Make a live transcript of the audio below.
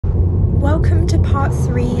Welcome to part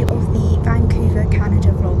 3 of the Vancouver, Canada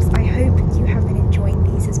vlogs. I hope you have been enjoying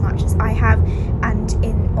these as much as I have, and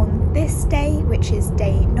on this day, which is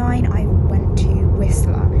day 9, I went to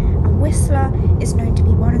Whistler. And Whistler is known to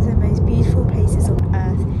be one of the most beautiful places on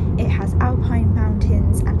earth. It has alpine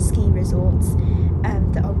mountains and ski resorts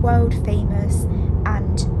that are world famous,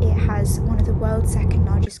 and it has one of the world's second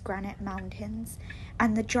largest granite mountains.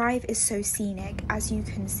 And the drive is so scenic, as you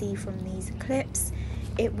can see from these clips.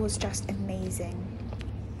 It was just amazing.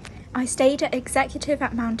 I stayed at Executive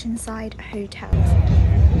at Mountainside Hotel.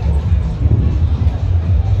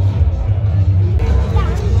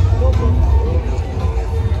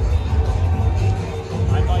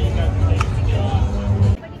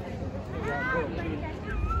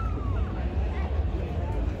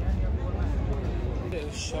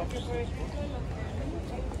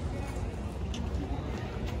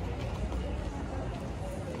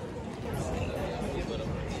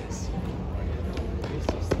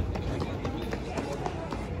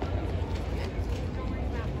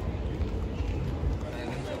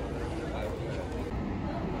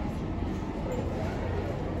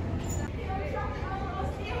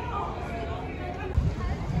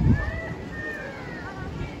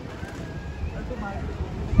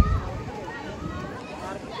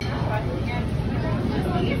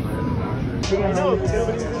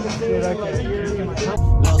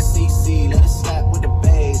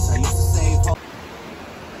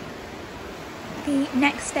 The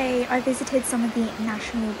next day I visited some of the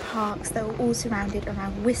national parks that were all surrounded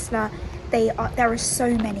around Whistler. There are so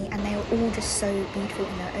many, and they are all just so beautiful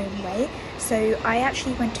in their own way. So I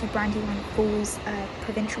actually went to Brandywine Falls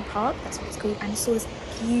Provincial Park, that's what it's called, and saw this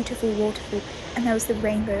beautiful waterfall, and there was the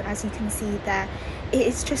rainbow, as you can see there. It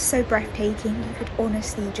is just so breathtaking. You could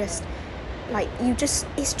honestly just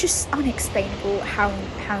it's just unexplainable how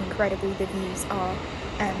incredible the views are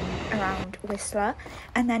around Whistler.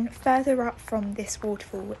 And then further up from this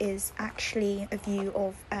waterfall is actually a view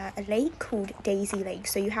of a lake called Daisy Lake.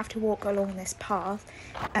 So you have to walk along this path,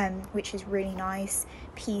 which is really nice,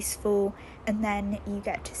 peaceful, and then you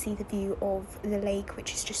get to see the view of the lake,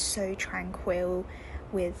 which is just so tranquil,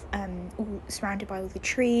 with all surrounded by all the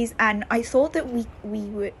trees. And I thought that we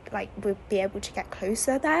would be able to get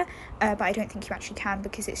closer there, but I don't think you actually can,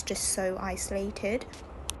 because it's just so isolated.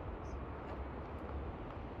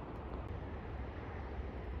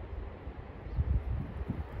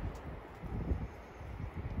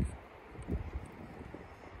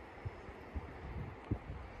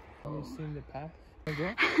 Have you seen the path?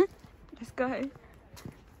 Let's go.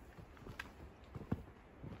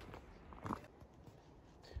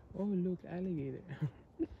 Oh, look, alligator.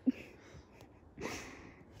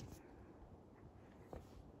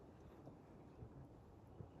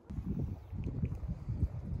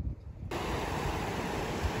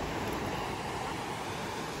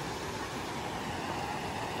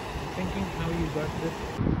 Thinking how you got this.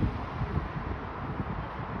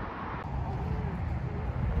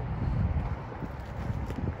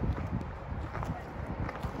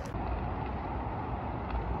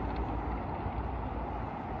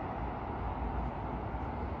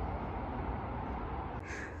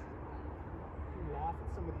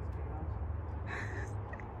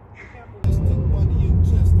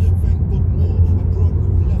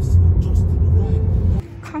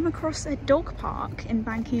 Come across a dog park in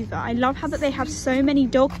Vancouver. I love how that they have so many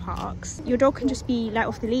dog parks. Your dog can just be let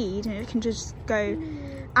off the lead and it can just go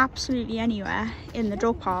absolutely anywhere in the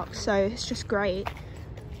dog park, so it's just great.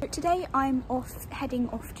 Today I'm heading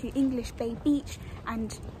off to English Bay Beach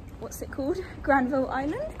and what's it called? Granville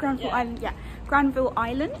Island? Granville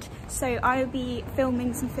Island. So I will be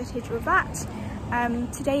filming some footage of that.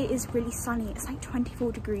 Today is really sunny. It's like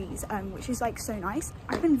 24 degrees, which is like so nice.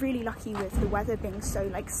 I've been really lucky with the weather being so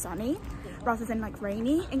like sunny rather than like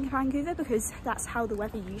rainy in Vancouver, because that's how the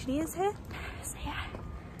weather usually is here. So yeah.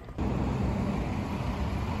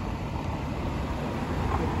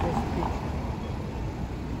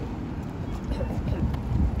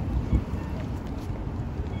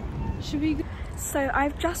 Should we go? So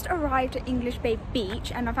I've just arrived at English Bay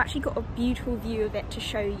Beach, and I've actually got a beautiful view of it to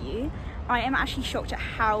show you. I am actually shocked at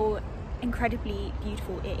how incredibly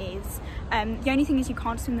beautiful it is. The only thing is you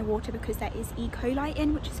can't swim in the water because there is E. coli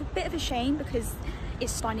in, which is a bit of a shame because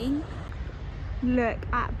it's stunning. Look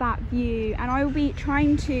at that view, and I will be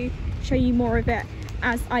trying to show you more of it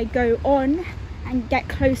as I go on and get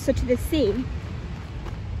closer to the sea.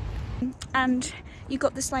 And you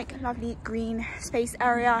got this like lovely green space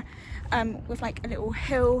area with like a little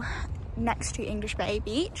hill next to English Bay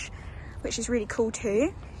Beach, which is really cool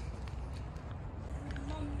too.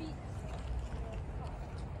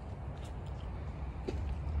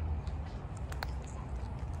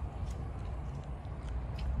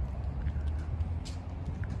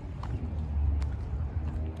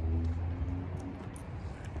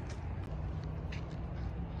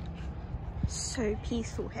 so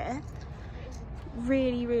peaceful here.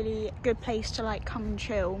 Really good place to like come and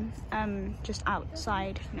chill, just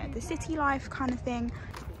outside, you know, the city life kind of thing.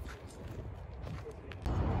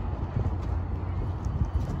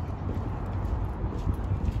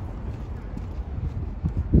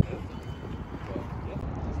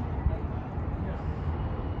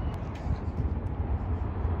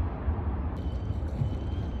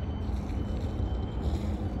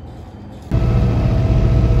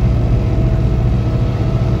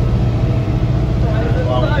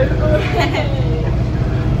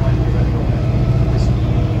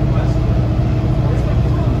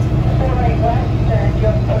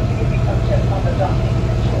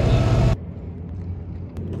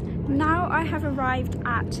 Now I have arrived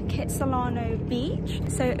at Kitsilano Beach.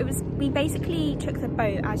 So we basically took the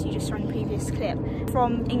boat, as you just saw in the previous clip,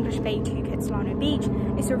 from English Bay to Kitsilano Beach.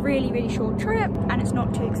 It's a really short trip and it's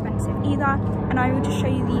not too expensive either. And I will just show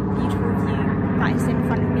you the beautiful view that is in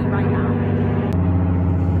front of me right now.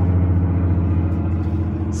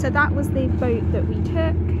 So that was the boat that we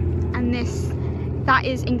took, and that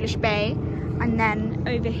is English Bay, and then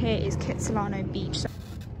over here is Kitsilano Beach. So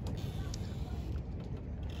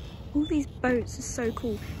all these boats are so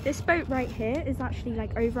cool. This boat right here is actually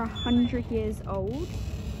like over 100 years old.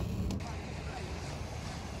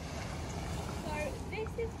 So this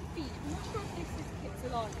is the beach. I'm not sure if this is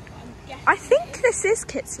Kitsilano, but I'm guessing. I think this is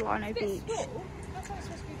Kitsilano Beach. Small? That's how it's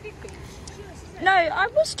supposed to be a big beach. No, I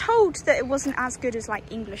was told that it wasn't as good as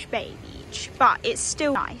like English Bay Beach, but it's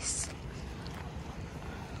still nice.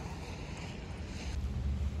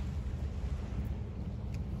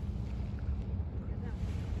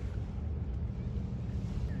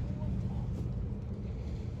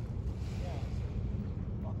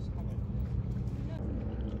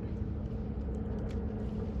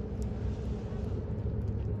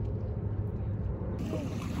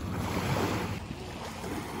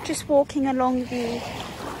 Just walking along the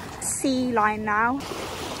sea line now.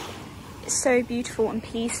 It's so beautiful and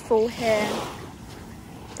peaceful here.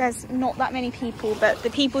 There's not that many people, but the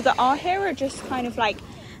people that are here are just kind of like,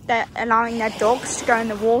 they're allowing their dogs to go in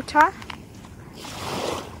the water.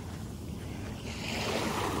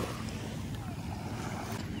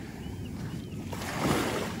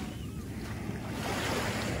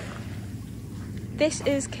 This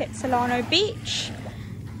is Kitsilano Beach.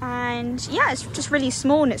 And yeah, it's just really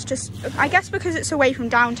small, and it's just, I guess because it's away from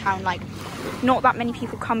downtown, like not that many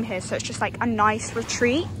people come here, so it's just like a nice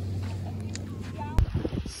retreat.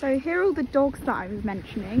 So here are all the dogs that I was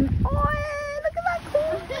mentioning. Oh, look at that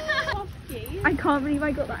corgi! I can't believe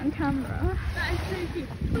I got that on camera. That is so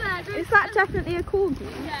cute. Is that definitely a corgi?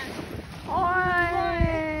 Yeah.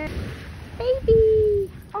 Oh, baby!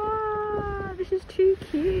 Oh, this is too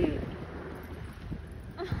cute.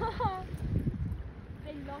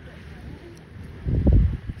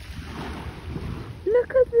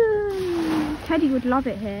 Look at them! Teddy would love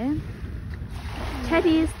it here.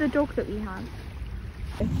 Teddy is the dog that we have.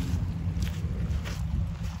 I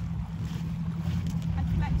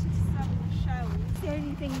collected some shells. It's the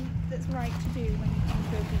only thing that's right to do when you come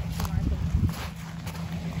to a beach, in my opinion.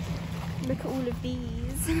 Look at all of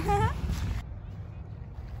these.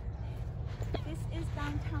 This is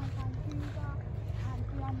Downtown Vancouver, and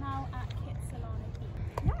we are now at Kitsilano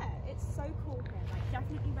Beach. Yeah, it's so cool here. Like,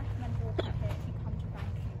 definitely recommend walking here if you come to Vancouver.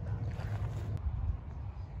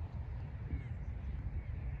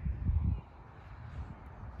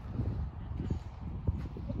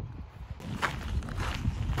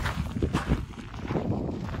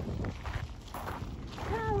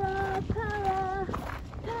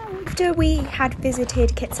 After we had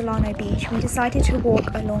visited Kitsilano Beach, we decided to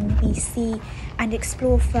walk along the sea and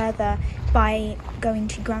explore further by going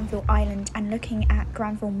to Granville Island and looking at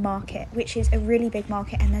Granville Market, which is a really big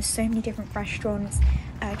market, and there's so many different restaurants,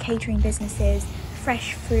 catering businesses,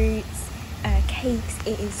 fresh fruits, cakes.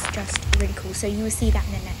 It is just really cool. So you will see that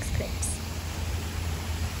in the next clips.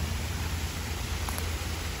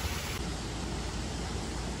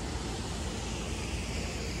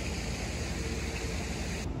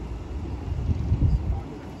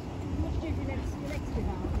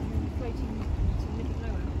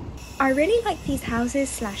 I really like these houses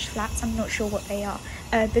slash flats, I'm not sure what they are,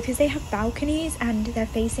 because they have balconies and they're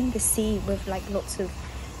facing the sea with like lots of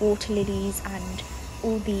water lilies and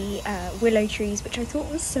all the willow trees, which I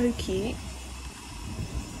thought was so cute.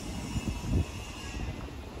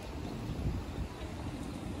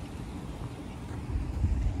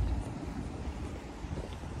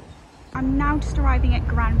 I'm now just arriving at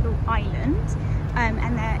Granville Island,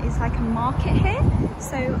 and there is like a market here,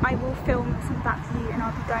 so I will film some of that for you, and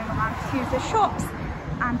I'll be going around a few of the shops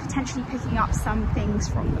and potentially picking up some things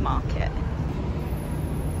from the market.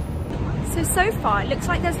 So far it looks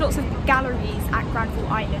like there's lots of galleries at Granville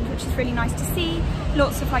Island, which is really nice to see.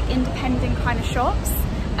 Lots of like independent kind of shops,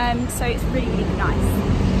 so it's really, really nice.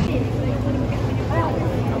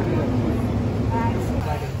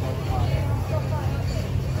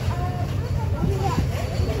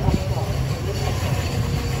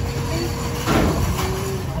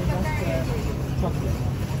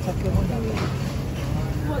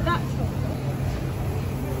 What, that?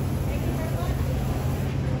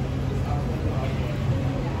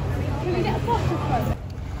 Can we get a bottle from it?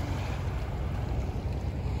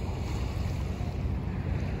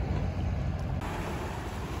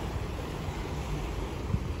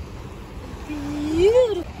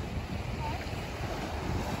 Beautiful.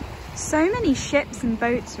 So many ships and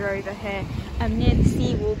boats are over here near the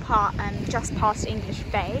seawall part, just past English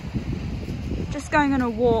Bay. Just going on a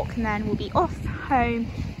walk and then we'll be off home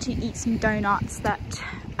to eat some donuts that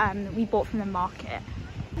we bought from the market.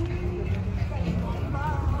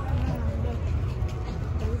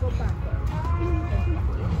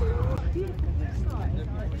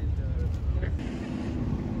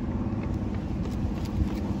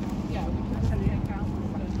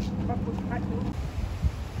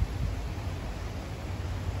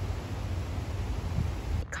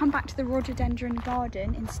 Come back to the rhododendron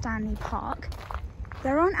garden in Stanley Park.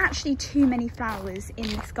 There aren't actually too many flowers in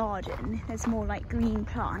this garden. There's more like green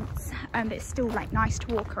plants, but it's still like nice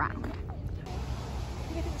to walk around.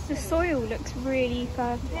 The soil looks really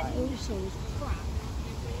fertile.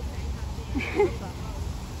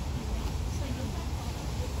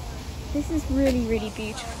 This is really, really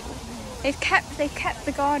beautiful. They've kept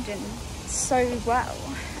the garden so well.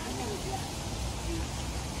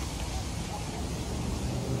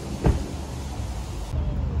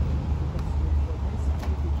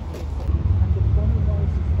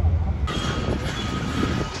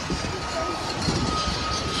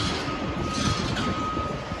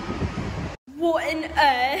 What on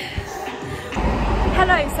earth?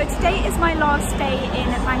 Hello, so today is my last day in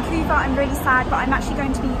Vancouver. I'm really sad, but I'm actually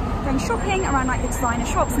going to be going shopping around like the designer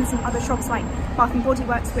shops and some other shops like Bath & Body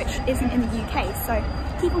Works, which isn't in the UK, so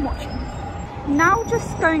keep on watching. Now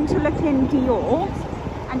just going to look in Dior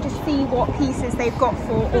and just see what pieces they've got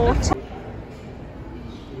for autumn.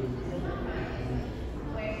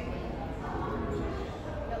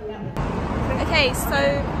 Okay,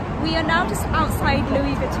 so we are now just outside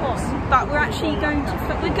Louis Vuitton, but we're actually going to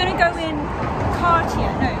go in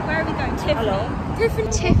Cartier. No, where are we going? Tiffany.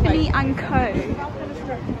 Tiffany and Co.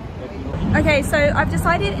 Okay, so I've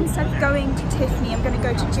decided instead of going to Tiffany, I'm going to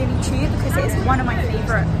go to Jimmy Choo because it is one of my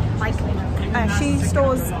favourite like shoe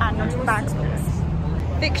stores and bag stores.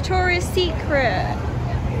 Victoria's Secret.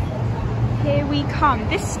 Here we come.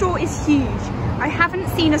 This store is huge. I haven't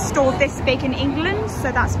seen a store this big in England,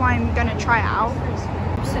 so that's why I'm going to try it out.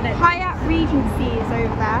 Hyatt Regency is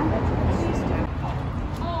over there.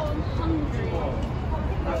 Oh, I'm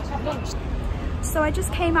hungry. So I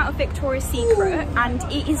just came out of Victoria's Secret and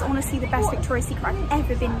it is honestly the best Victoria's Secret I've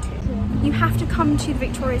ever been to. You have to come to the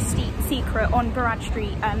Victoria's Secret on Burrard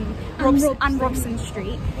Street and Robson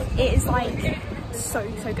Street. It is like so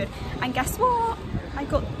good. And guess what? I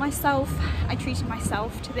treated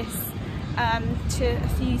myself to this to a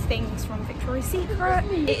few things from Victoria's Secret.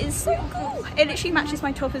 It is so cool. It literally matches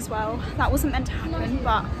my top as well. That wasn't meant to happen,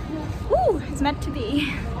 but ooh, it's meant to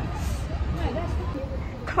be.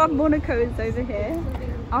 Club Monaco is over here.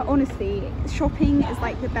 Honestly, shopping is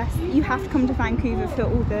like the best. You have to come to Vancouver for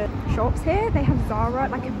all the shops here. They have Zara,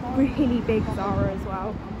 like a really big Zara as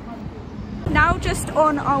well. Now just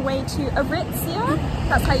on our way to Aritzia.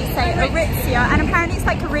 That's how you say it, Aritzia. And apparently it's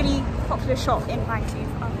like a really popular shop in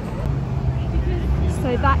Vancouver.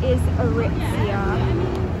 So that is Aritzia.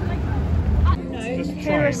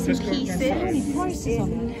 Here are some pieces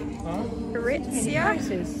in Aritzia.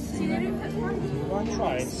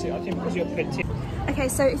 Okay,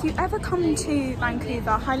 so if you ever come to Vancouver,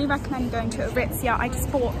 I highly recommend going to Aritzia. I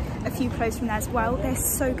just bought a few clothes from there as well. They're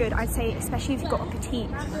so good, I'd say, especially if you've got a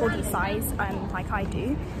petite body size, like I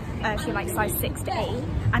do. If you're like size 6 to 8.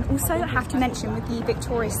 And also I have to mention with the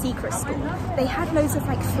Victoria's Secret store, they had loads of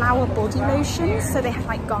like flower body lotions. So they had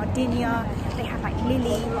like gardenia, they had like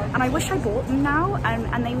lily, and I wish I bought them now.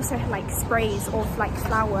 And they also had like sprays of like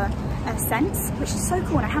flower scents, which is so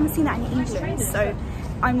cool, and I haven't seen that in England. So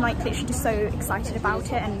I'm like literally just so excited about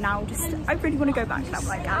it, and now I really want to go back. And I'm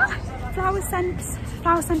like, flower scents,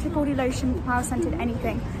 flower scented body lotion, flower scented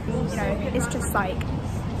anything, you know, it's just like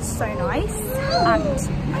so nice. And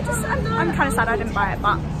I'm kind of sad I didn't buy it,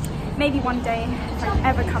 but maybe one day if I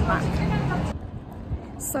ever come back.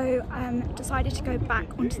 So decided to go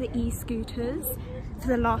back onto the e-scooters for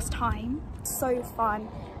the last time. So fun.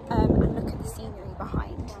 And look scenery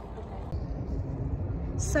behind.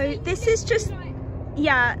 So this is just,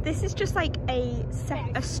 yeah, this is just like a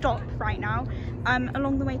stop right now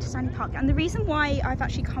along the way to Stanley Park. And the reason why I've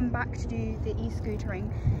actually come back to do the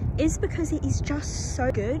e-scootering is because it is just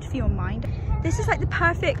so good for your mind. This is like the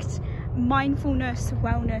perfect mindfulness,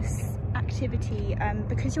 wellness activity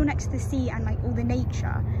because you're next to the sea and like all the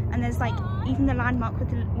nature, and there's like even the landmark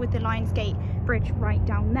with the Lions Gate Bridge right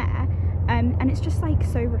down there, and it's just like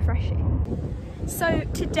so refreshing. So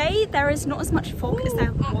today there is not as much fog as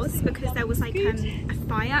there was because there was like a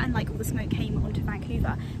fire and like all the smoke came onto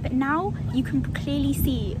Vancouver, but now you can clearly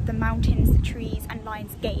see the mountains, the trees and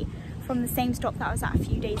Lions Gate from the same stop that I was at a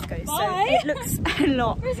few days ago. So it looks a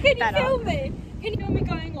lot better. Can you film me? Can you film me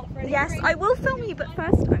going off? Ready? Yes, I will film you, but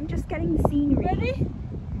first I'm just getting the scenery. Ready?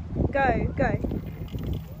 Go, go.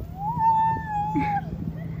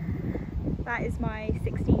 That is my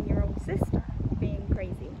 16-year-old sister being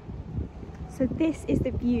crazy. So this is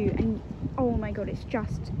the view, and oh my god, it's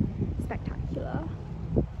just spectacular.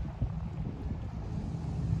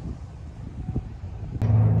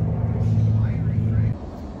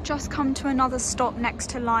 Just come to another stop next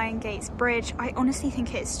to Lion Gates Bridge. I honestly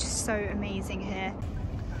think it's just so amazing here.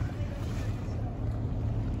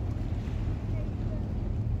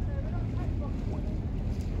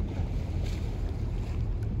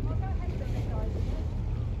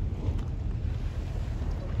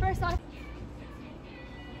 First I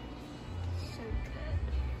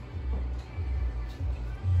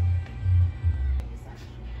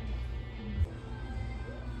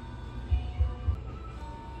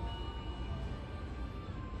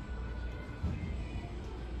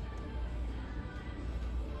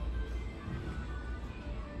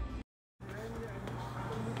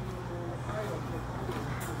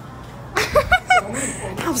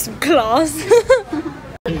Have some class.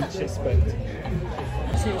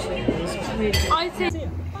 I think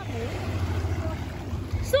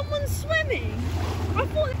someone's swimming. I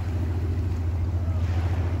thought.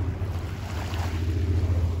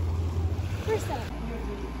 Where's that?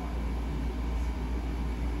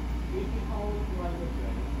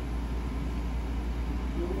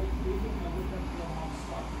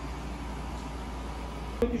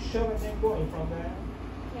 You show and then go in from there.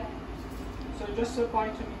 Yeah. So just bye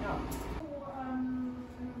to me now.